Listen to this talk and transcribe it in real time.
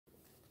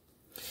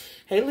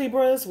Hey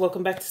Libras,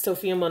 welcome back to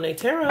Sophiamonay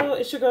Tarot.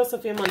 It's your girl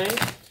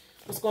Sophiamonay.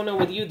 What's going on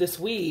with you this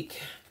week?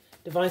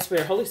 Divine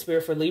Spirit, Holy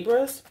Spirit for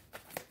Libras.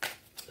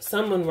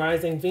 Sun, Moon,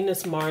 Rising,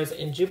 Venus, Mars,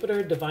 and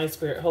Jupiter. Divine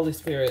Spirit, Holy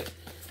Spirit.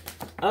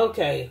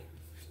 Okay,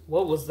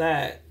 what was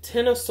that?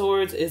 Ten of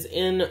Swords is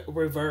in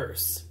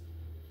reverse.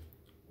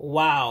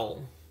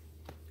 Wow.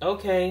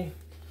 Okay.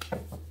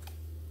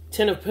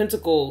 Ten of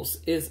Pentacles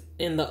is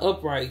in the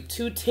upright.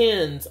 2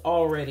 tens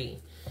already.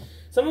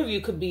 Some of you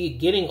could be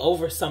getting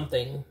over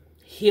something.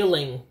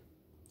 Healing.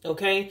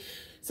 Okay.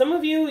 Some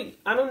of you,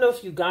 I don't know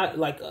if you got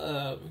like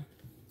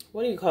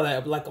what do you call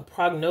that? Like a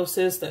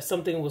prognosis that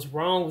something was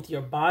wrong with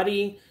your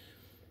body.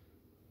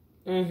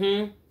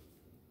 And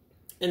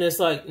it's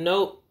like,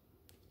 nope.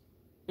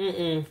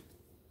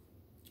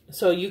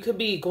 So you could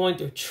be going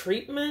through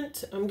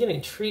treatment. I'm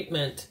getting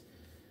treatment.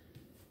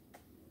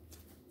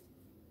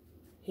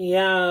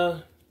 Yeah.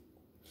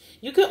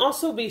 You could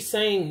also be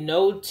saying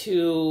no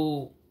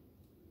to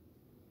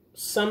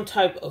some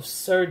type of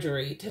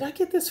surgery. Did I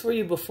get this for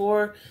you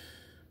before?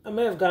 I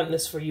may have gotten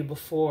this for you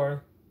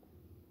before.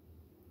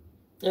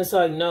 It's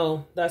like,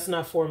 no, that's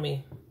not for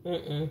me.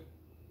 I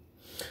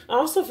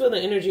also feel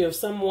the energy of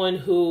someone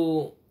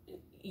who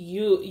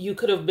you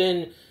could have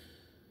been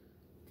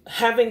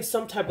having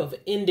some type of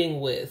ending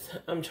with.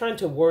 I'm trying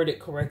to word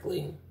it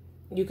correctly.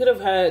 You could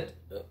have had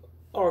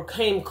or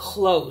came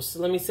close.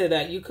 Let me say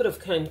that. You could have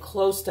come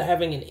close to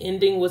having an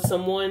ending with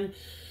someone.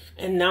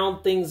 And now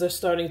things are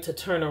starting to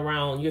turn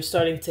around. You're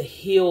starting to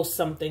heal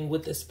something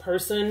with this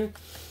person.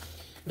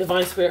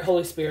 Divine Spirit,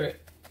 Holy Spirit.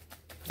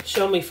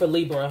 Show me for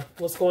Libra.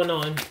 What's going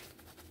on?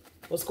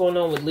 What's going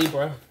on with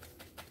Libra?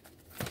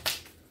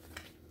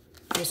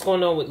 What's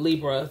going on with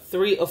Libra?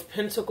 3 of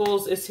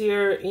Pentacles is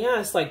here.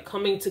 Yeah, it's like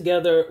coming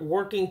together,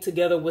 working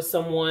together with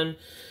someone,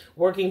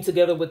 working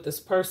together with this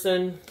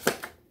person.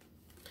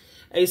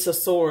 Ace of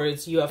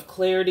Swords. You have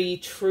clarity,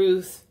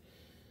 truth.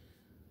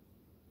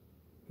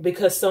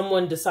 Because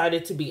someone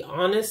decided to be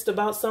honest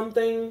about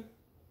something.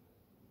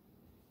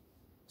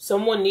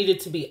 Someone needed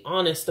to be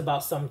honest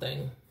about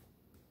something.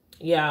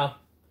 Yeah.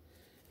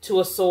 2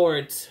 of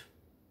Swords.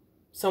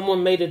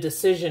 Someone made a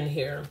decision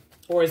here.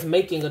 Or is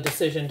making a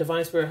decision.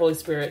 Divine Spirit, Holy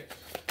Spirit.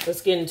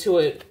 Let's get into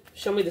it.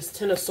 Show me this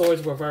 10 of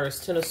Swords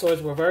reverse. 10 of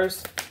Swords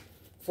reverse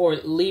for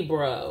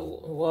Libra.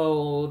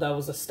 Whoa, that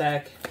was a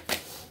stack.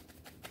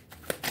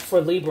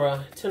 For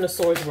Libra. 10 of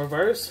Swords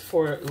reverse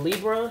for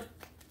Libra.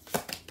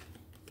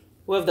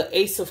 We have the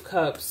Ace of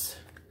Cups.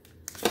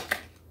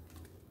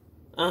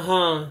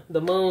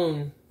 The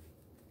Moon.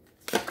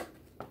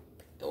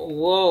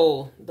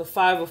 Whoa, the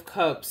 5 of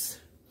Cups.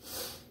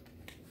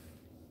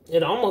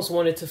 It almost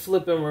wanted to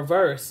flip in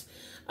reverse.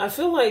 I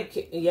feel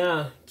like,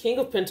 yeah, King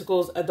of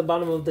Pentacles at the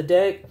bottom of the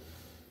deck.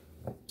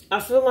 I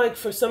feel like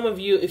for some of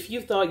you, if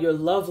you thought your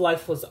love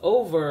life was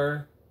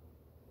over,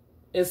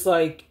 it's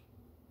like,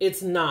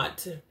 it's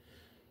not.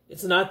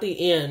 It's not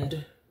the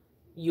end.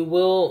 You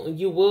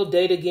will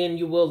date again.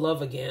 You will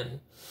love again.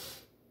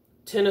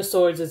 10 of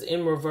Swords is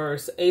in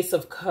reverse. Ace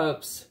of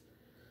Cups.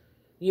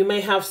 You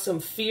may have some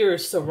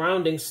fears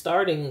surrounding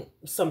starting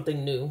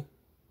something new.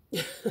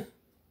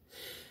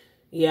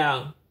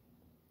 Yeah.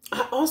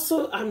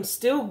 I'm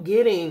still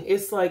getting,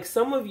 it's like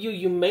some of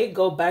you may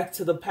go back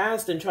to the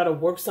past and try to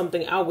work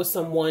something out with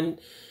someone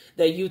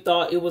that you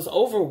thought it was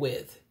over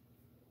with.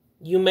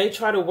 You may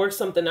try to work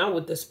something out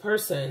with this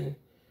person.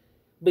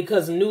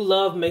 Because new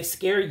love may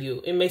scare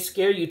you. It may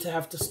scare you to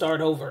have to start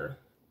over.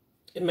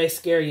 It may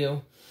scare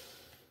you.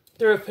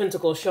 3 of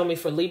Pentacles, show me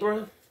for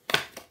Libra.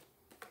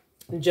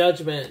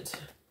 Judgment.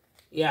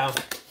 Yeah.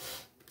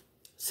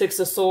 6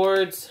 of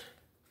Swords.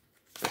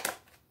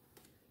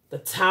 The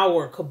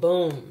Tower,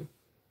 kaboom.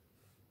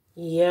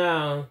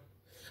 Yeah.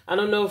 I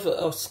don't know if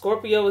a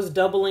Scorpio is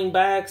doubling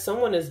back.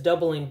 Someone is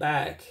doubling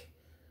back.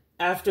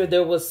 After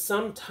there was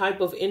some type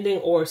of ending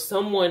or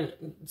someone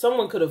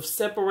could have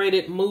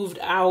separated, moved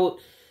out.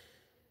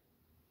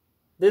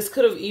 This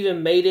could have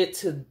even made it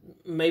to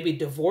maybe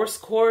divorce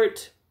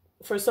court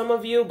for some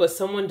of you, but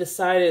someone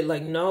decided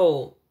like,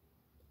 no,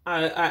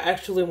 I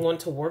actually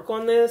want to work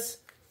on this.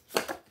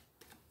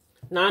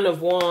 9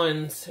 of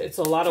Wands. It's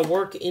a lot of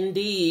work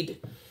indeed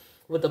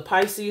with the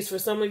Pisces for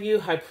some of you.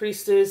 High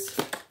Priestess,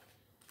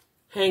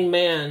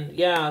 Hangman.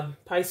 Yeah,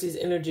 Pisces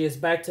energy is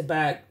back to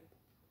back.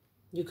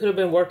 You could have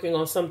been working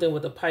on something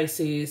with the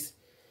Pisces.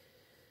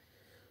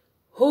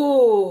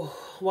 Ooh,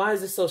 why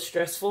is it so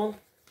stressful?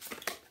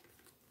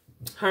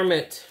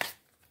 Hermit.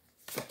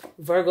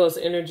 Virgo's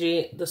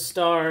energy, the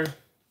Star.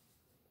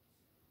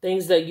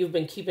 Things that you've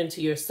been keeping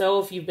to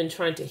yourself. You've been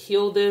trying to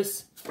heal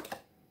this.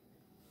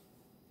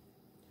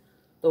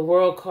 The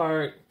World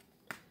card.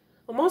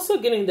 I'm also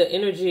getting the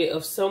energy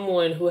of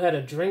someone who had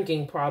a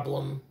drinking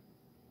problem.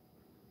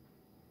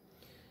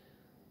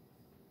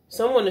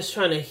 Someone is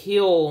trying to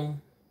heal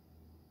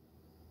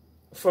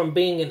from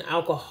being an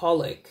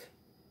alcoholic.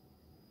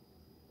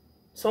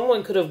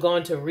 Someone could have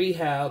gone to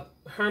rehab.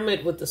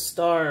 Hermit with the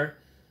Star.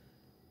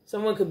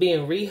 Someone could be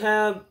in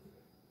rehab.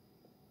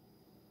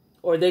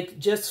 Or they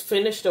just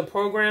finished a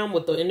program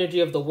with the energy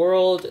of the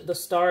World. The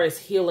Star is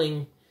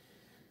healing.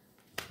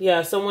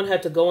 Yeah, someone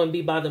had to go and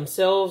be by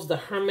themselves. The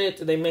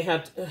Hermit, they may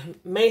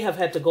have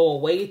had to go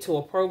away to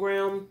a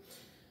program.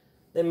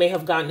 They may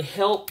have gotten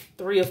help.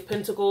 Three of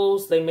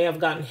Pentacles. They may have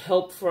gotten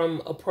help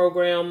from a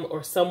program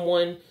or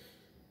someone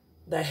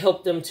that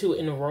helped them to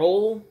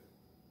enroll.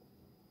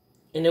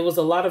 And it was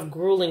a lot of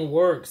grueling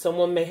work.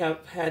 Someone may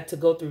have had to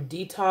go through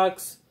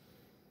detox.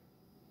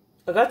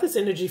 I got this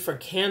energy for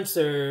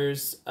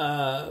Cancers.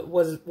 What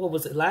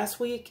was it, last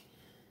week?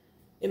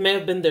 It may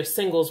have been their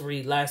singles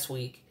read last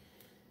week.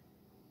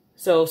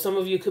 So some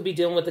of you could be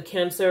dealing with a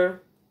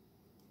Cancer.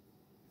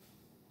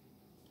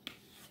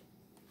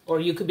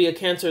 Or you could be a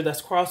Cancer that's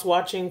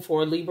cross-watching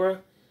for a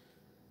Libra.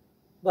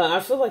 But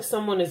I feel like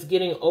someone is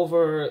getting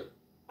over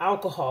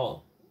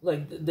alcohol.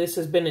 Like this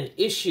has been an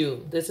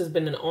issue. This has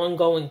been an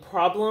ongoing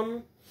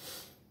problem.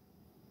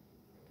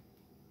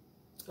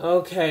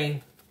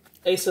 Okay.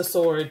 Ace of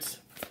Swords.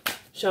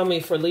 Show me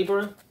for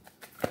Libra.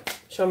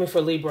 Show me for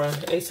Libra.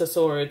 Ace of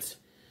Swords.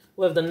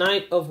 We have the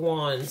Knight of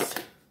Wands.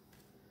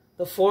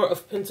 The Four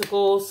of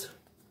Pentacles.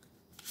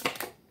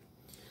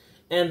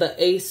 And the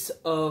Ace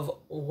of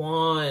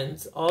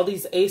Wands. All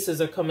these aces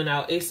are coming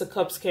out. Ace of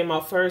Cups came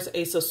out first.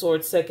 Ace of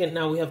Swords second.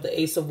 Now we have the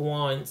Ace of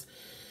Wands.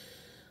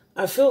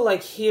 I feel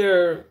like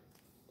here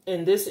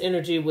in this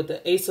energy with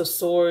the Ace of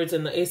Swords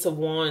and the Ace of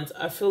Wands,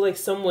 I feel like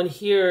someone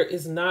here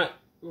is not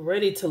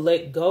ready to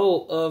let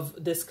go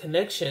of this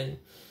connection.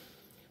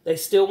 They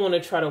still want to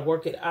try to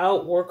work it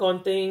out, work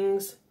on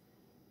things.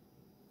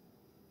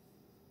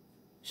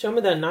 Show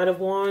me that Knight of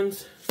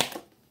Wands.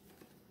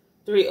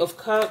 Three of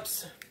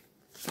Cups.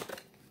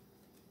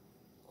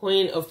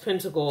 Queen of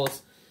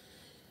Pentacles.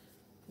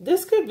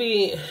 This could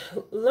be,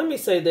 let me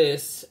say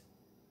this.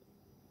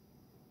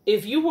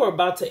 If you were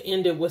about to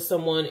end it with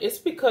someone, it's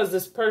because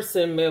this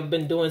person may have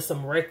been doing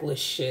some reckless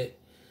shit.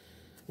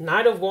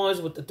 Knight of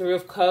Wands with the Three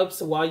of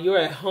Cups while you're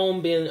at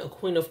home being a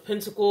Queen of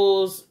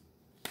Pentacles.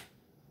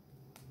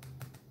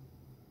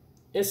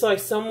 It's like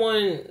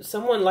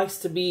someone likes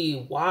to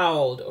be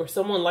wild or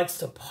someone likes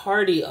to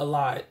party a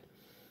lot.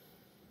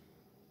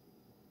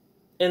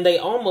 And they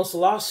almost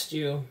lost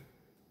you.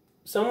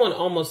 Someone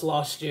almost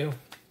lost you.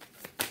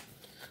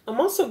 I'm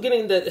also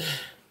getting that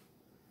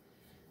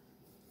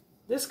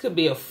this could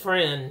be a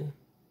friend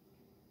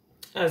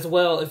as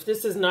well. If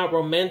this is not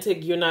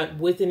romantic, you're not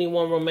with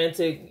anyone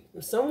romantic,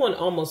 someone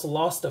almost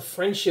lost a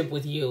friendship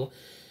with you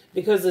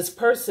because this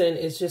person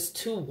is just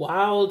too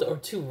wild or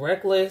too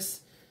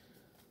reckless,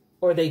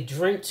 or they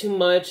drink too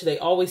much. They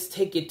always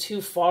take it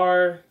too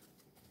far.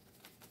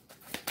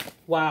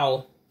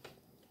 Wow.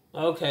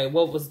 Okay,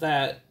 what was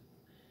that?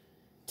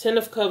 Ten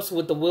of Cups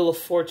with the Wheel of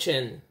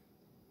Fortune.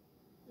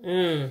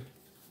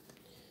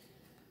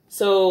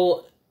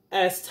 So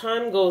as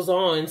time goes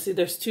on, see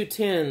there's two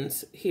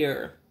tens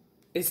here.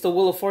 It's the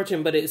Wheel of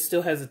Fortune, but it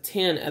still has a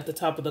 10 at the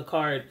top of the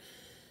card.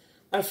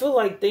 I feel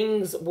like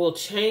things will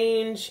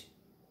change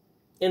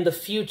in the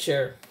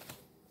future.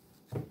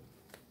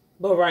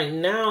 But right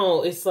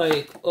now, it's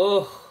like,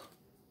 ugh.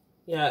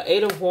 Yeah,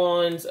 Eight of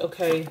Wands.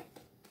 Okay.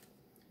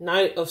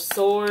 Knight of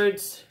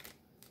Swords.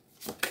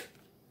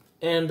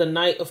 And the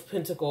Knight of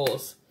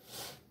Pentacles.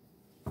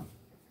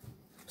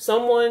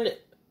 Someone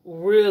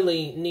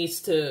really needs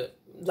to,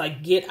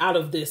 like, get out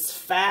of this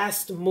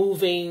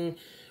fast-moving,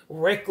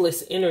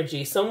 reckless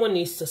energy. Someone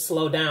needs to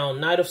slow down.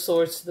 Knight of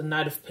Swords to the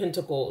Knight of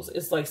Pentacles.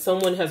 It's like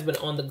someone has been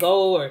on the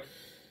go, or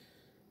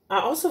I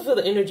also feel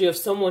the energy of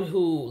someone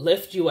who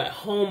left you at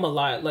home a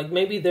lot. Like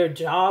maybe their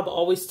job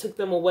always took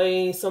them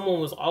away.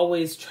 Someone was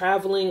always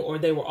traveling, or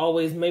they were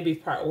always maybe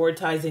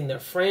prioritizing their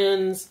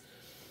friends.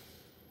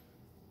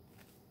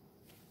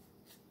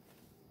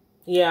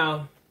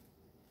 Yeah.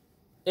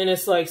 And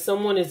it's like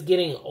someone is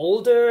getting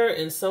older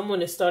and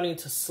someone is starting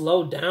to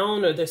slow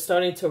down, or they're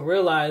starting to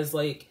realize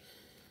like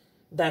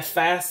that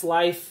fast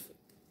life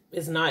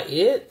is not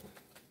it.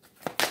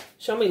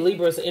 Show me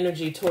Libra's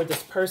energy toward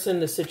this person,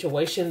 this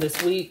situation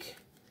this week.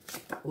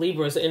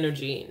 Libra's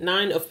energy.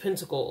 Nine of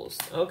Pentacles.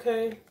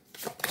 Okay.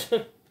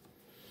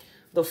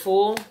 The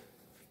Fool.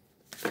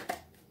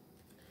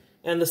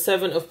 And the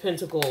Seven of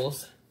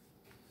Pentacles.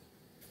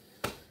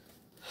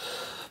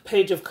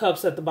 Page of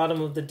Cups at the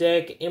bottom of the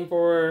deck.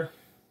 Emperor.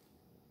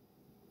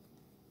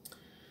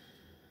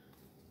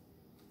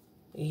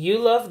 You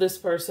love this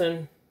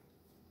person.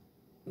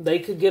 They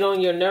could get on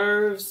your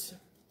nerves,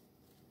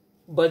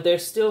 but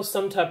there's still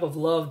some type of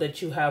love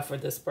that you have for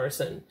this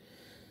person.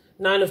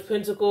 Nine of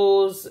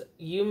Pentacles,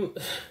 I'm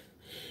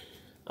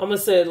going to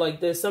say it like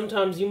this.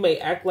 Sometimes you may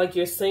act like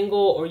you're single,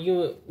 or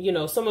you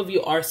know, some of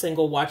you are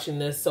single watching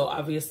this, so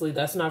obviously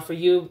that's not for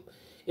you.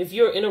 If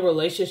you're in a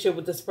relationship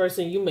with this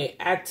person, you may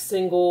act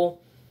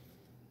single.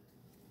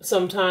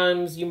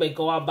 Sometimes you may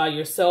go out by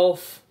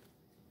yourself.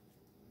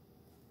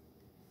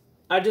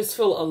 I just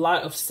feel a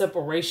lot of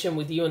separation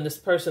with you and this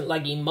person,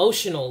 like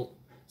emotional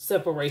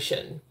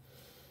separation.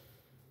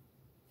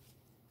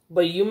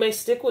 But you may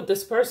stick with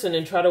this person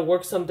and try to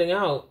work something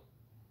out.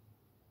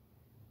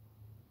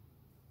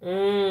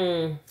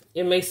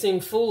 It may seem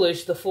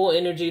foolish, the full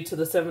energy to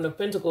the Seven of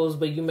Pentacles,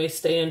 but you may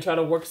stay and try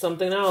to work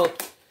something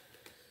out.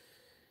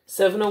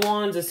 Seven of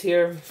Wands is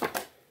here.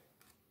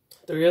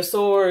 Three of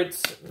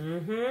Swords.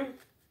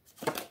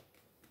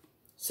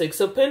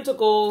 Six of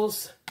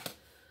Pentacles.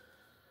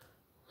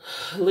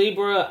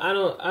 Libra, I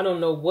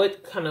don't know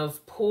what kind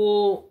of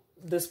pull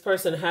this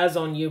person has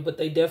on you, but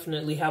they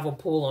definitely have a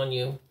pull on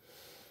you.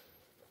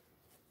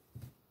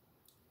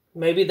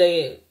 Maybe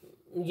they,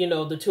 you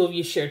know, the two of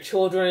you share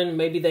children.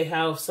 Maybe they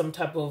have some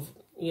type of,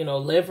 you know,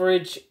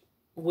 leverage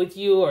with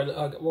you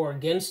or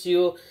against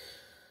you.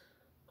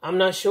 I'm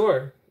not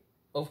sure.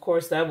 Of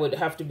course, that would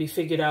have to be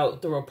figured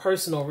out through a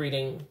personal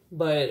reading.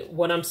 But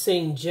what I'm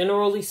seeing,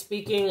 generally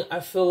speaking,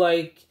 I feel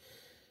like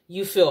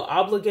you feel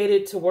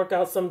obligated to work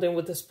out something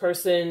with this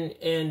person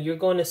and you're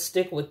going to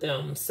stick with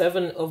them.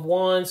 Seven of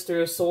Wands,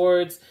 Three of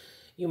Swords.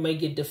 You may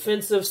get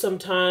defensive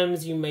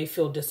sometimes. You may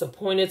feel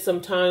disappointed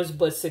sometimes.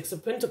 But Six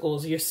of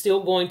Pentacles, you're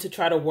still going to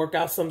try to work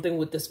out something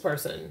with this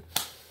person.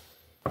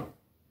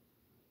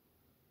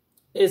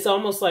 It's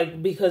almost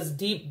like because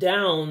deep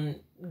down,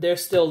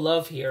 there's still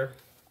love here.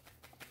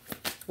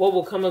 What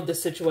will come of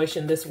this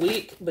situation this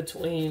week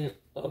between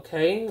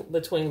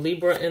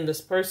Libra and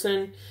this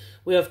person?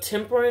 We have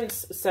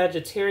Temperance,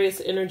 Sagittarius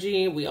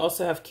energy. We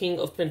also have King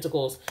of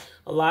Pentacles.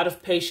 A lot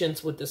of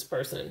patience with this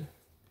person.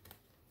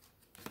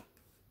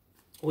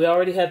 We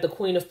already had the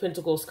Queen of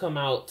Pentacles come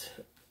out.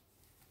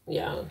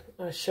 Yeah,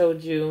 I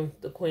showed you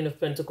the Queen of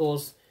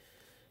Pentacles.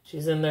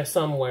 She's in there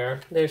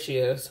somewhere. There she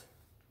is.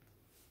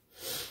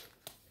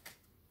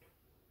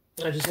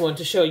 I just wanted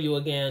to show you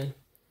again.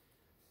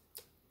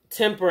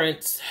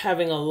 Temperance,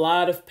 having a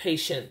lot of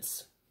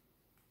patience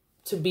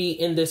to be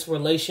in this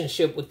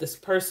relationship with this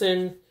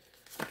person.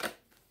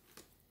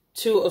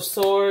 Two of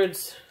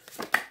Swords.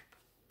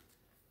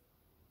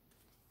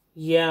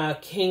 Yeah,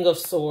 King of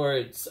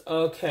Swords.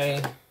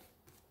 Okay.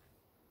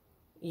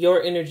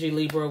 Your energy,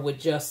 Libra, with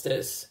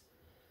Justice.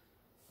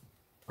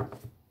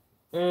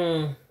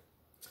 I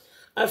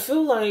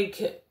feel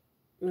like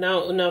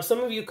now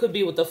some of you could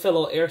be with a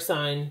fellow air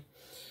sign.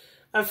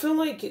 I feel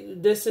like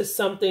this is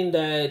something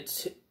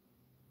that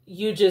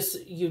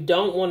you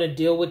don't want to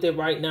deal with it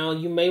right now.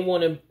 You may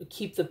want to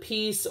keep the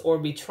peace or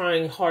be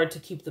trying hard to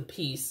keep the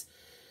peace.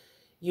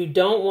 You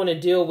don't want to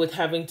deal with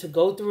having to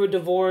go through a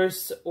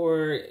divorce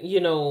or,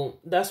 you know,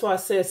 that's why I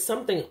said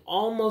something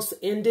almost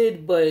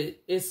ended, but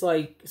it's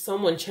like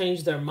someone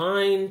changed their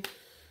mind.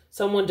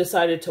 Someone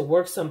decided to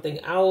work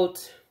something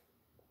out.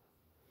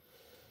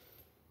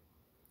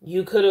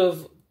 You could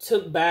have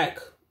took back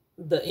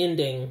the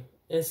ending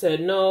and said,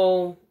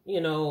 no, you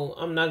know,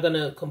 I'm not going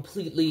to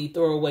completely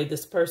throw away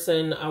this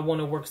person. I want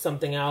to work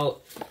something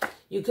out.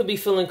 You could be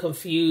feeling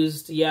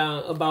confused,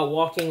 yeah, about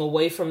walking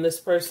away from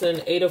this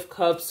person. Eight of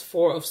Cups,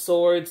 Four of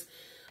Swords.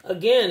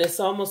 Again, it's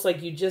almost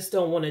like you just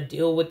don't want to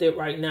deal with it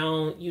right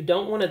now. You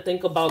don't want to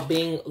think about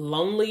being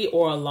lonely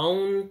or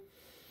alone.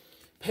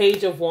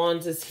 Page of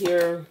Wands is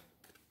here.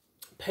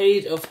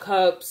 Page of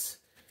Cups.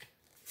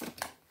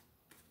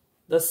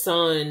 The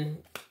Sun.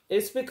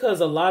 It's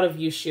because a lot of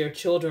you share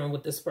children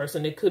with this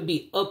person. It could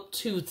be up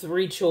to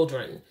 3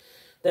 children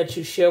that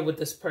you share with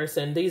this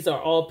person. These are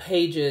all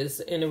pages,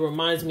 and it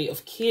reminds me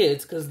of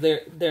kids because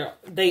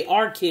they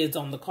are kids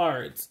on the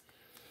cards.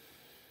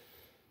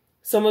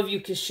 Some of you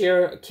could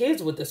share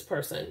kids with this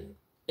person.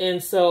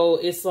 And so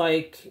it's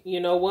like, you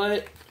know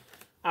what?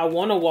 I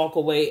want to walk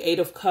away. Eight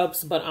of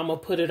Cups, but I'm going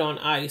to put it on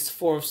ice.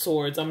 Four of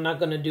Swords. I'm not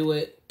going to do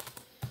it.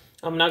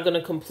 I'm not going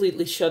to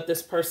completely shut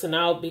this person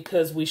out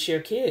because we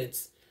share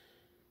kids.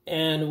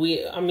 And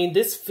I mean,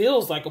 this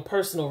feels like a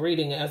personal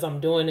reading as I'm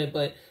doing it,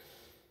 but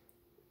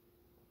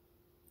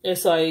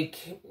it's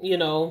like, you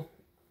know,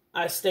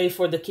 I stay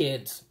for the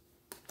kids,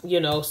 you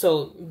know,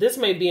 so this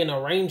may be an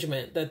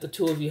arrangement that the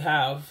two of you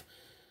have.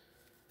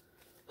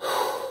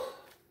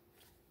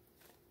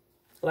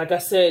 Like I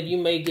said, you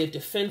may get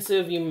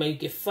defensive, you may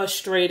get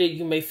frustrated,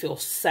 you may feel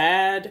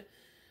sad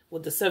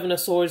with the Seven of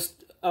Swords,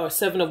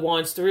 Seven of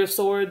Wands, Three of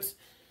Swords.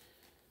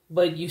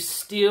 But you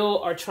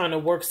still are trying to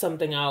work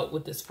something out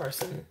with this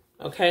person,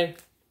 okay?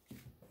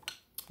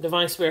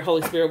 Divine Spirit,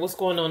 Holy Spirit, what's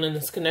going on in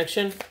this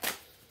connection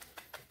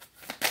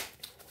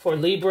for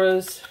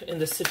Libras in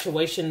this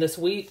situation this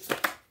week?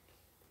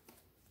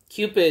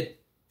 Cupid,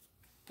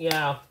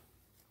 yeah,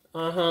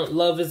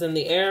 love is in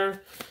the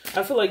air.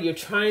 I feel like you're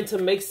trying to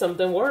make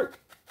something work.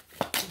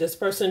 This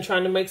person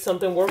trying to make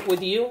something work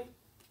with you.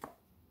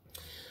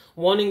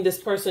 Wanting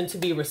this person to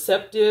be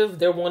receptive.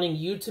 They're wanting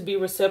you to be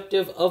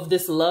receptive of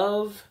this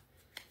love.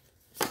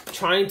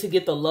 Trying to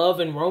get the love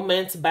and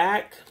romance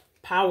back.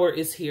 Power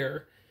is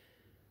here.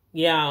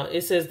 Yeah,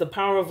 it says the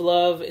power of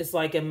love is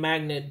like a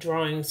magnet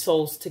drawing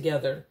souls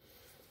together.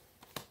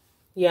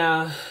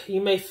 Yeah, you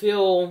may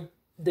feel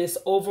this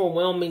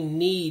overwhelming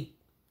need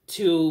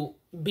to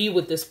be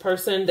with this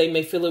person. They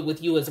may feel it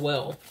with you as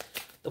well.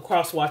 The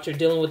cross watcher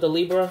dealing with the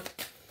Libra.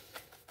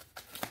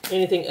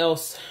 Anything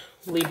else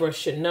Libra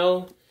should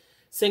know?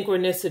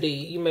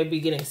 Synchronicity. You may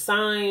be getting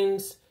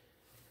signs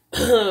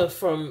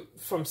from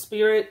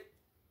spirit.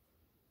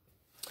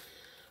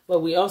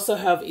 But we also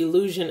have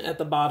illusion at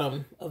the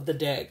bottom of the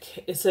deck.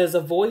 It says,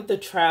 avoid the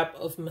trap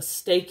of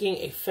mistaking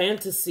a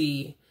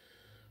fantasy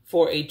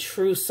for a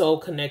true soul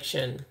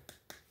connection.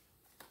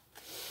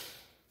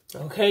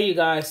 Okay, you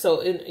guys.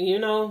 So, you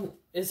know,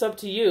 it's up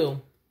to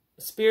you.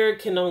 Spirit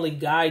can only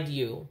guide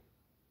you.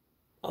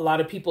 A lot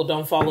of people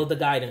don't follow the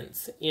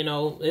guidance. You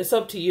know, it's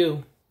up to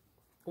you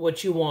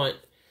what you want.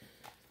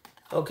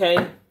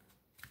 Okay?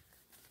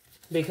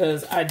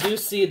 Because I do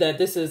see that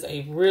this is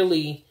a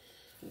really,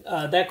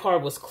 that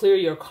card was clear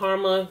your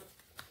karma.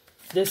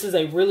 This is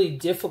a really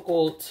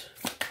difficult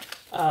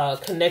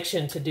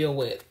connection to deal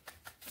with.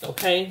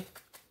 Okay?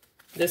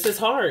 This is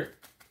hard,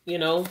 you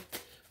know.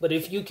 But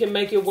if you can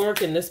make it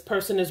work and this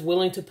person is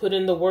willing to put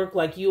in the work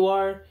like you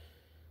are,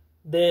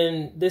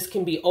 then this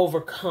can be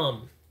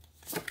overcome.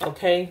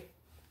 Okay?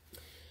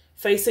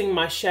 Facing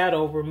my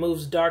shadow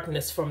removes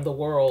darkness from the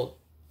world.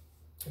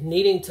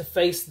 Needing to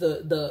face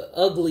the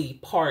ugly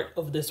part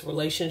of this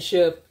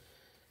relationship,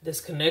 this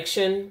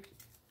connection.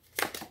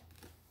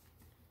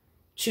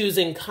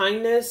 Choosing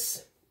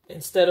kindness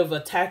instead of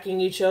attacking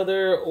each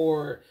other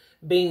or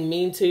being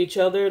mean to each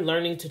other,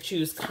 learning to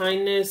choose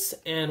kindness.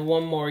 And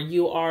one more,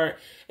 you are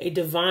a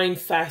divine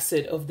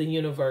facet of the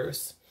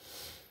universe.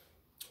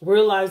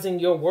 Realizing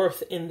your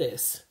worth in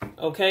this,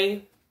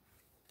 okay?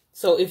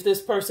 So if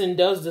this person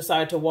does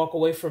decide to walk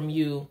away from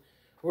you,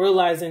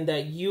 realizing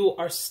that you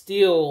are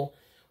still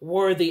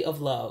worthy of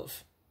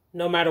love,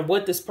 no matter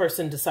what this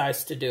person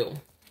decides to do.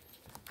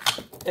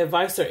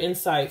 Advice or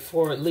insight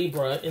for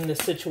Libra in this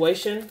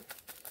situation.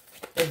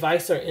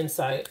 Advice or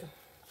insight.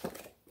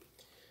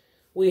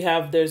 We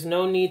have, there's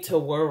no need to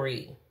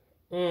worry.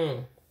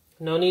 No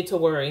need to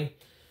worry.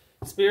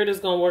 Spirit is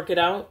going to work it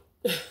out.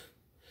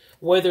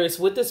 Whether it's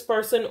with this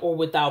person or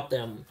without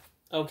them.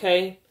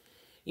 Okay?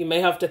 You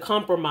may have to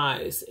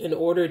compromise in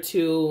order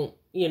to,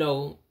 you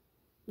know,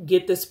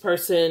 get this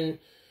person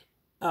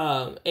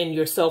and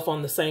yourself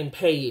on the same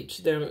page.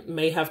 There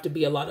may have to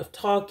be a lot of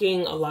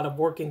talking, a lot of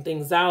working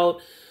things out,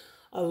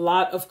 a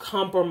lot of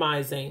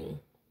compromising.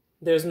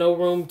 There's no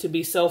room to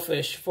be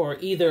selfish for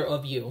either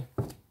of you.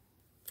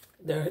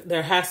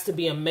 There has to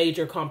be a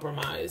major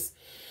compromise.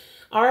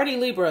 Alrighty,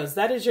 Libras,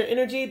 that is your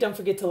energy. Don't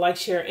forget to like,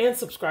 share, and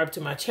subscribe to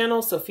my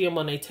channel,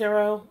 Sophiamonay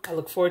Tarot. I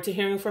look forward to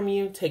hearing from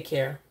you. Take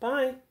care.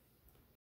 Bye.